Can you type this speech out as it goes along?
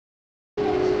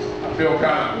I feel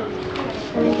kind of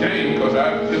ashamed because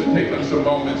I've just taken some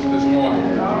moments this morning.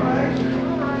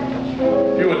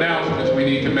 A few announcements we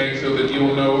need to make so that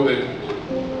you'll know that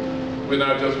we're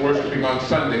not just worshiping on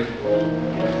Sunday,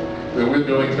 but we're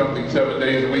doing something 7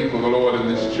 days a week for the Lord in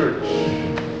this church.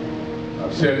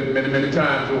 I've said it many, many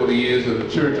times over the years that the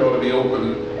church ought to be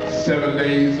open 7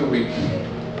 days a week.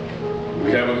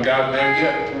 We haven't gotten there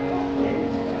yet,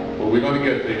 but we're going to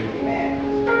get there.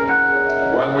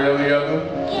 One way or the other,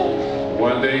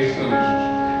 one day soon.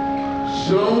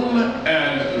 Soon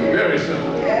and very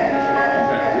soon.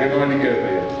 We're going to get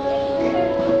there.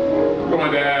 I'm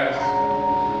going to ask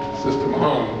Sister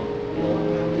Mahone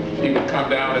if she would come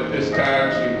down at this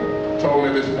time. She told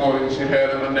me this morning she had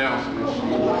an announcement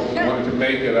she wanted to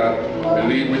make it. I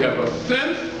believe we have a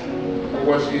sense of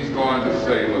what she's going to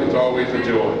say, but it's always a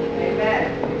joy. Amen.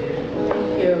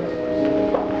 Thank you.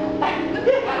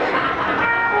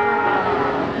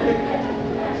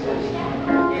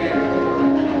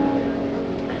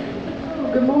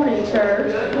 Good morning,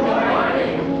 church. Good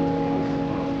morning.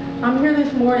 I'm here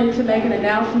this morning to make an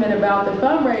announcement about the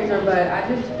fundraiser, but I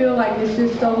just feel like it's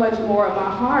just so much more of my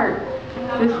heart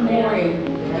this morning.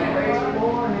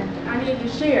 I need to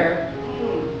share.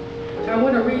 I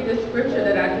want to read this scripture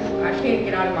that I can't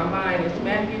get out of my mind. It's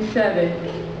Matthew 7,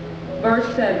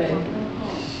 verse 7.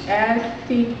 Ask,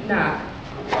 seek, knock.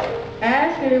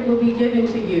 Ask and it will be given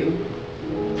to you.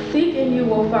 Seek and you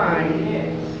will find.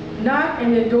 Knock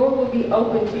and the door will be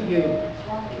open to you.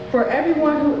 For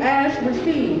everyone who asks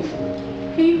receives.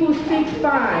 He who seeks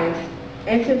finds.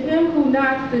 And to him who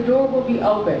knocks the door will be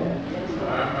open.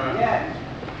 Yes.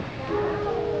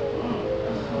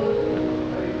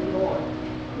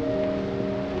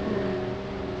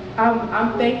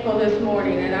 I'm thankful this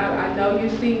morning, and I know you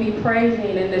see me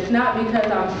praising, and it's not because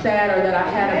I'm sad or that I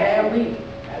had a bad week.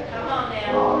 Come on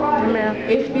now. Amen.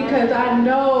 It's because I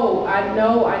know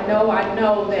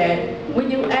that when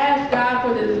you ask God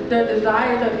for the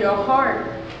desires of your heart,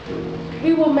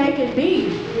 He will make it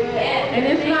be. And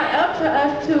it's not up to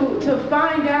us to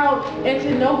find out and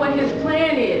to know what His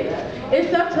plan is.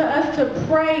 It's up to us to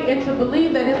pray and to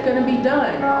believe that it's going to be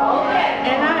done. And I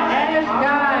ask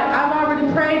God, I've already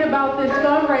prayed about this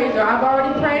fundraiser. I've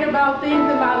already prayed about things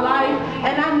in my life.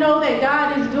 And I know that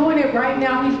God is doing it right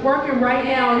now. He's working right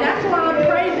now. And that's why I'm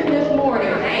praising this morning.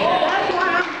 That's why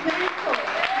I'm thankful.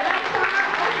 That's why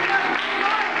I open up my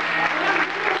heart. And I'm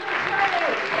doing the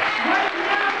praise. Right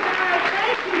now, God,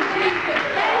 thank you, Jesus.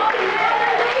 Thank you.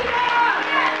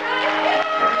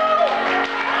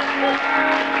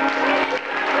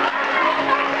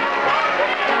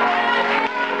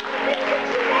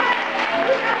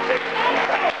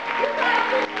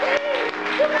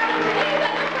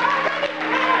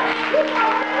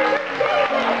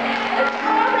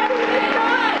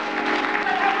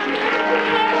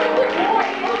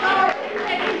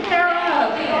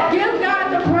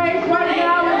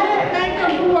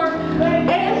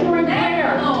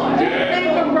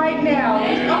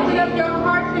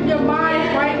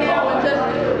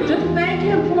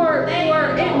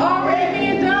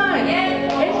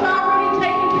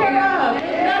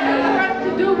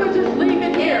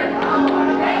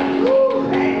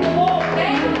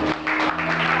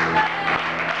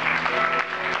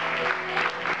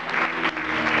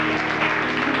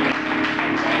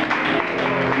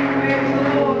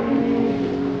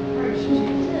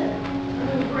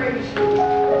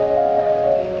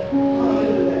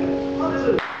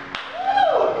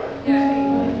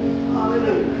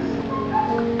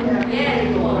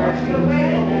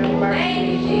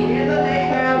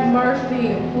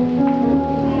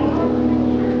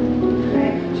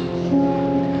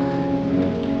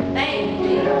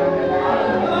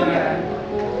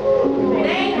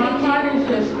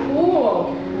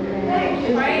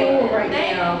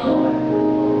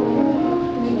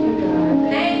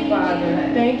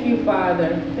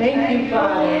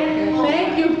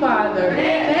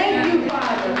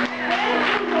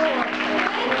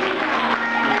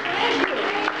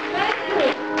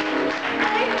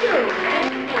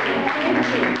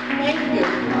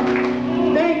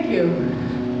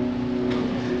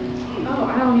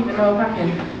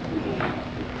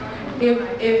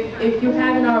 If you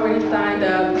haven't already signed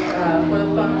up for the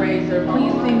fundraiser,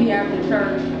 please see me after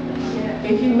church.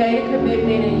 If you made a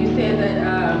commitment and you said that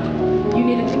you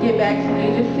needed to get back to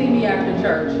me, just see me after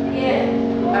church.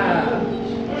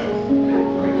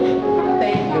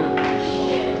 Thank you.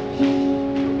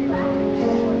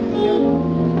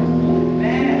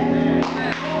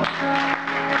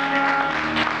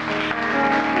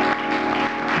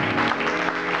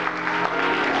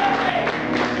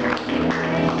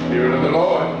 Spirit of the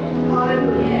Lord.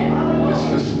 It's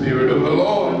the Spirit of the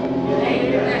Lord.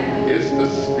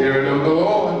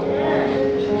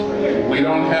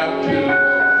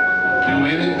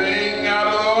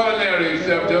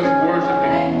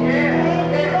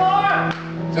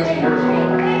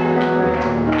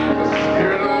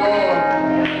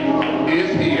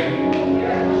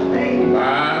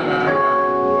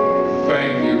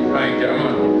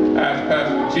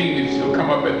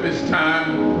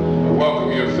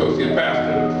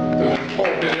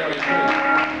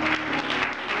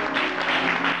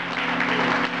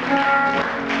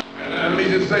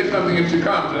 say something if she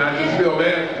comes, and I just feel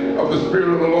led of the Spirit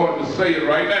of the Lord to say it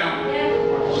right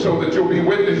now so that you'll be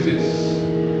witnesses.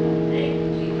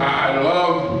 I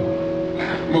love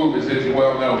movies, as you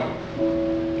well know.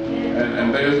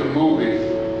 And there's a movie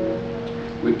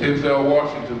with Denzel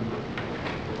Washington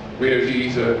where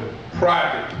he's a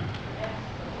private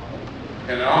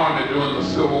in the army during the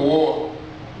Civil War.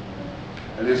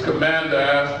 And his commander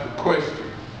asked a question.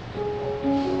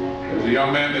 There's a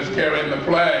young man that's carrying the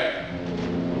flag.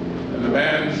 And the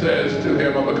man says to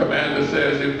him, or the commander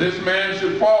says, if this man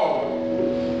should fall,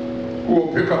 who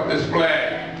will pick up this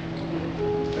flag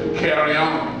and carry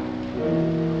on?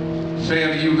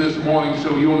 Saying to you this morning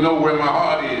so you'll know where my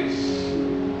heart is.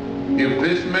 If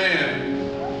this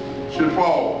man should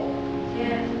fall,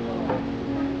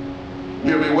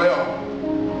 hear me well.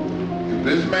 If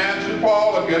this man should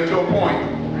fall or get to a point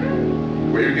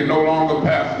where you can no longer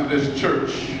pastor this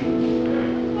church,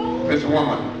 this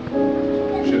woman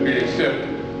should be accepted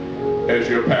as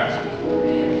your pastor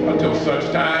until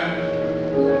such time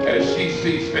as she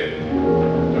sees fit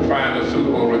to find a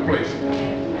suitable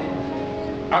replacement.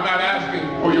 I'm not asking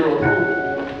for your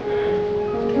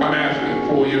approval. I'm asking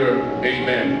for your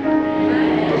amen.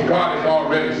 Because God has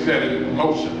already set in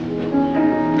motion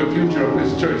the future of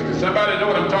this church. Does somebody know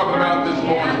what I'm talking about this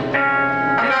morning?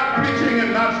 I'm not preaching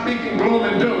and not speaking gloom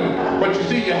and doom, but you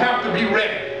see, you have to be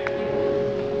ready.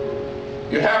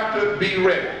 You have to be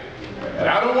ready. And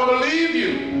I don't want to leave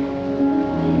you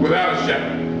without a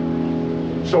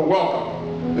shepherd. So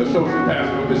welcome the associate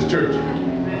pastor of this church.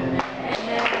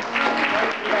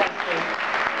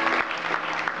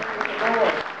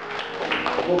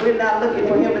 Well, we're not looking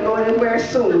for him to go anywhere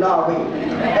soon, are we?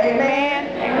 Amen?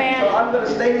 Amen. So I'm going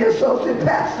to stay the associate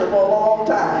pastor for a long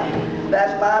time.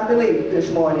 That's my belief this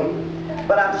morning.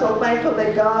 But I'm so thankful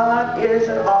that God is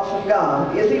an awesome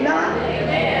God. Is he not?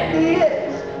 Amen. He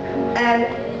is. And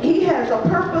he has a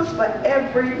purpose for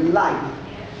every life.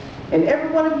 And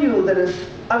every one of you that is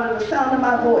under the sound of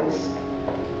my voice,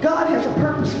 God has a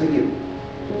purpose for you.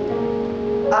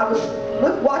 I was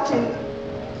watching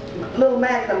little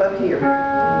Magnum up here,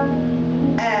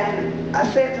 and I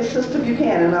said to Sister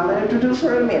Buchanan, I'm going to introduce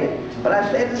her in a minute, but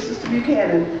I said to Sister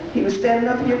Buchanan, he was standing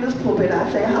up here in this pulpit, I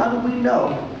said, how do we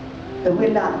know that we're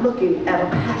not looking at a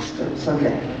pastor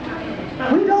someday?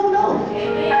 We don't know.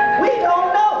 We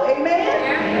don't know.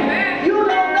 Amen? You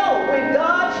don't know. When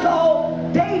God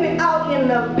saw David out in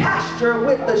the pasture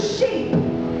with the sheep,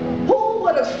 who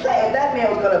would have said that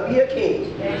man was going to be a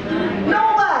king?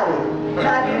 Nobody.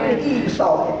 Not even Eve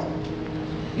saw it.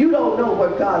 You don't know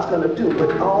what God's going to do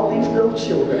with all these little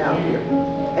children out here.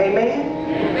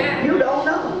 Amen? You don't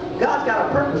know. God's got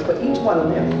a purpose for each one of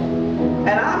them.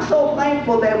 And I'm so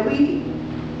thankful that we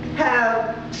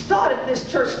have started,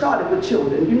 this church started with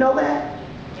children. You know that?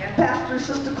 Pastor and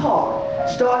Sister Carr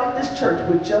started this church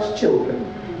with just children.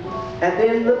 And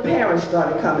then the parents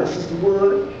started coming. Sister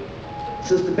Wood,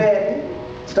 Sister Betty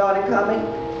started coming.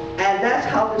 And that's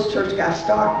how this church got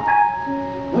started.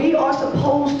 We are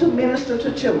supposed to minister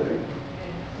to children.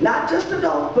 Not just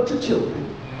adults, but to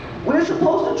children. We're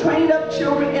supposed to train up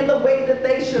children in the way that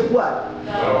they should what?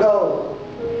 Go.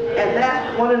 And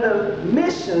that's one of the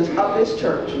missions of this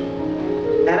church.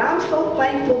 And I'm so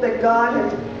thankful that God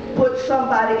has put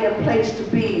somebody in place to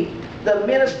be the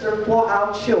minister for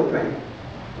our children.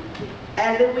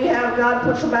 And then we have God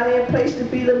put somebody in place to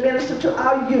be the minister to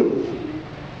our youth.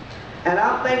 And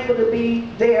I'm thankful to be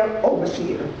their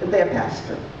overseer, their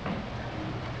pastor.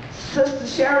 Sister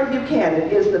Sharon Buchanan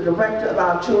is the director of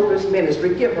our children's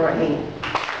ministry. Give her a hand.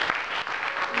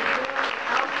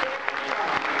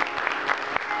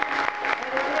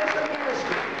 And it is a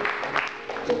ministry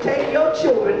to take your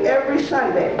children every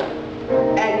Sunday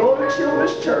and go to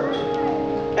children's church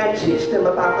and teach them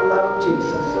about the love of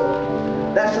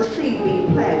Jesus. That's a seed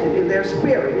being planted in their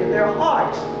spirit, in their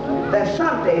hearts, that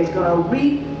someday is going to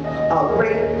reap a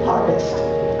great harvest.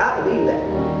 I believe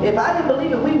that. If I didn't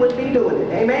believe it, we wouldn't be doing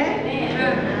it. Amen?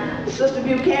 Amen. Sister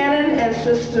Buchanan and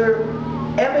Sister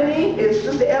Ebony, is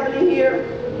Sister Ebony here?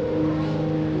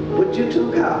 Would you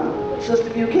two come? Sister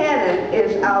Buchanan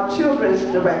is our children's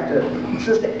director.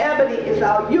 Sister Ebony is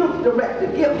our youth director.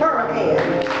 Give her a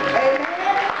hand. Amen?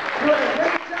 Doing a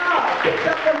great job. Pick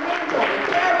up the mantle and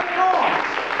carry it on.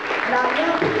 And our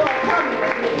young people are coming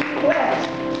and being blessed.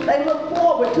 They look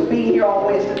forward to being here on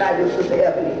Wednesday night with Sister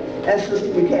Ebony and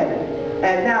Sister Buchanan.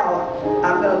 And now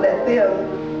I'm going to let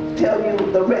them tell you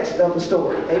the rest of the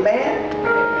story. Amen?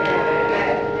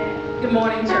 Good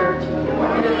morning, church.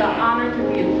 It is an honor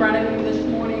to be in front of you this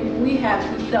morning. We have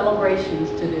some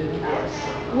celebrations to do.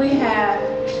 We have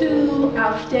two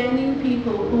outstanding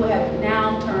people who have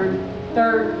now turned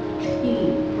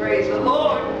 13. Praise the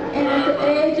Lord. And at the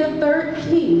age of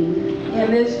 13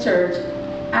 in this church,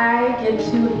 I get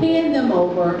to hand them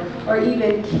over or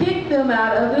even kick them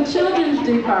out of the children's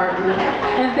department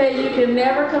and say, you can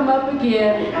never come up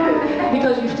again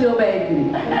because you still begged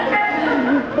me.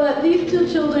 But these two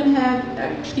children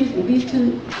these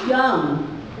two young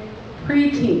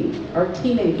preteens or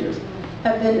teenagers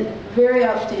have been very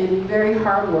outstanding, very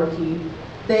hardworking.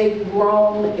 They've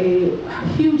grown a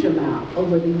huge amount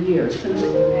over the years since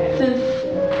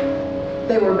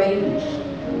they were babies,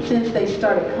 since they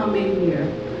started coming here.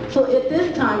 So at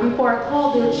this time, before I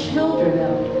call their children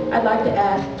up, I'd like to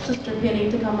ask Sister Penny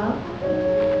to come up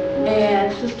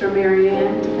and Sister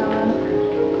Marianne to come up.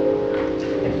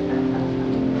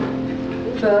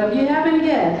 So if you haven't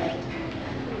guessed,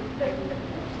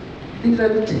 these are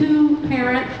the two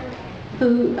parents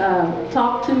who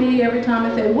talk to me every time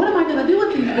and say, what am I going to do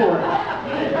with these boys?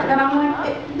 And I'm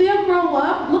like, they'll grow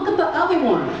up. Look at the other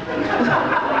ones.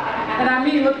 And I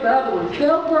mean, look at the other ones.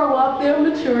 They'll grow up, they'll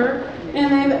mature.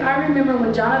 And I remember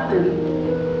when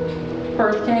Jonathan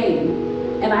first came,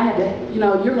 and I had to,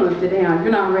 you're going to sit down.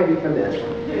 You're not ready for this.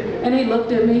 And he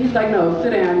looked at me. He's like, no,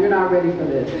 sit down. You're not ready for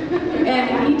this.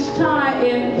 And each time,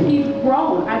 and he's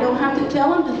grown. I don't have to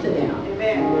tell him to sit down.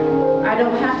 I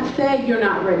don't have to say, you're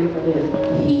not ready for this.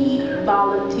 He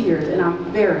volunteers, and I'm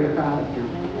very proud of him.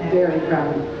 Very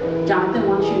proud of him. Jonathan,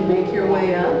 won't you make your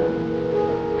way up?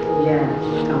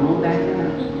 Yes, come on back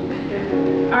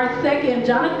up. Our second,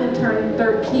 Jonathan turned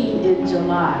 13 in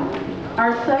July.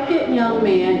 Our second young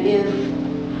man is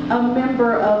a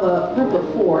member of a group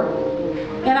of 4.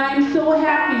 And I am so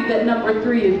happy that number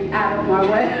 3 is out of my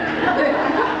way.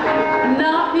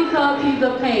 Not because he's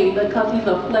a pain, but because he's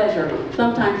a pleasure.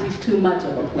 Sometimes he's too much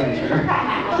of a pleasure.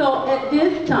 So at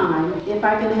this time, if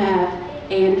I can have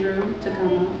Andrew to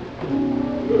come up.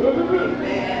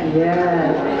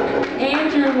 Yes.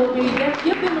 Andrew will be, let's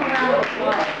give him a round of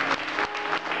applause.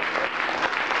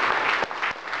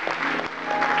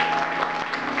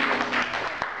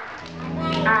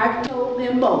 I've told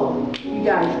them both, you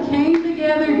guys came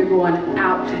together, you're going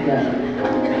out together.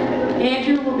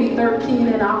 Andrew will be 13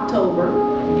 in October.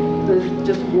 This is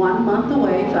just 1 month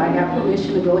away, so I have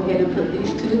permission to go ahead and put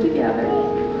these two together.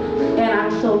 And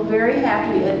I'm so very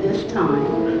happy at this time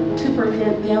to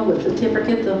present them with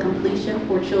certificates of completion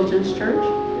for Children's Church,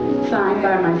 signed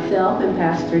by myself and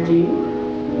Pastor G.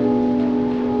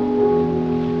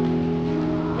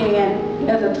 And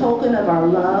as a token of our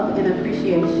love and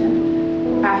appreciation,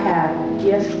 I have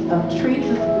gifts of treats.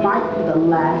 This might be the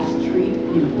last treat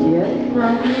you get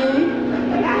from me.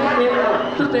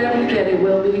 Sister Ebony said it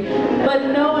will be. But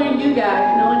knowing you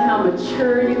guys, knowing how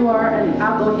mature you are, and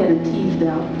I'll go ahead and tease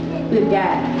them. We've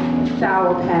got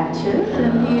Sour Patches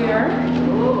in here,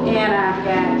 and I've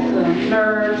got some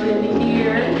Nerves in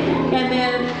here, and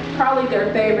then probably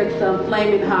their favorite, some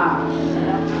Flaming Hots.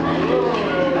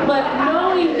 But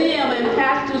knowing them and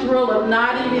Pastor's rule of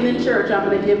not eating in church, I'm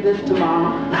going to give this to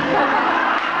Mom.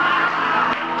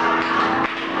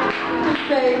 To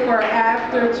say for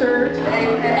after church.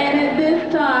 And at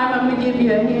this time, I'm going to give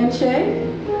you a handshake.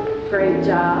 Great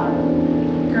job.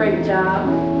 Great job.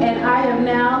 And I have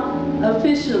now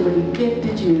officially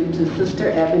gifted you to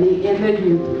Sister Ebony in the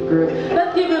youth group.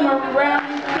 Let's give him a round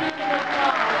of applause.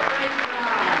 Great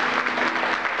job.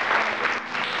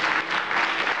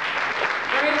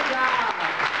 Great job.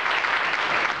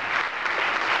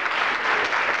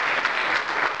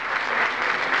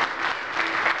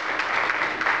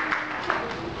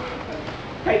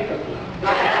 Pray for me.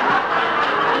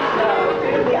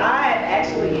 I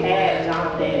actually had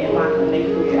Jonathan in my Sunday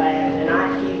school class, and I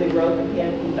see the growth of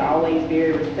him. He's always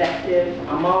very receptive.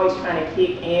 I'm always trying to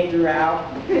kick Andrew out.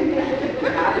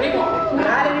 Not anymore.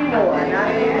 Not anymore.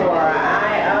 Not anymore.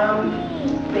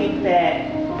 I think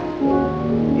that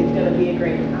it's going to be a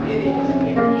great time. It is.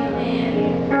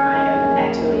 And I am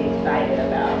actually excited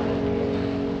about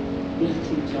these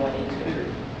two joining the group.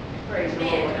 Praise the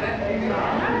Lord.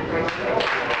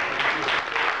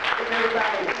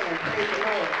 Everybody can praise the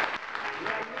Lord.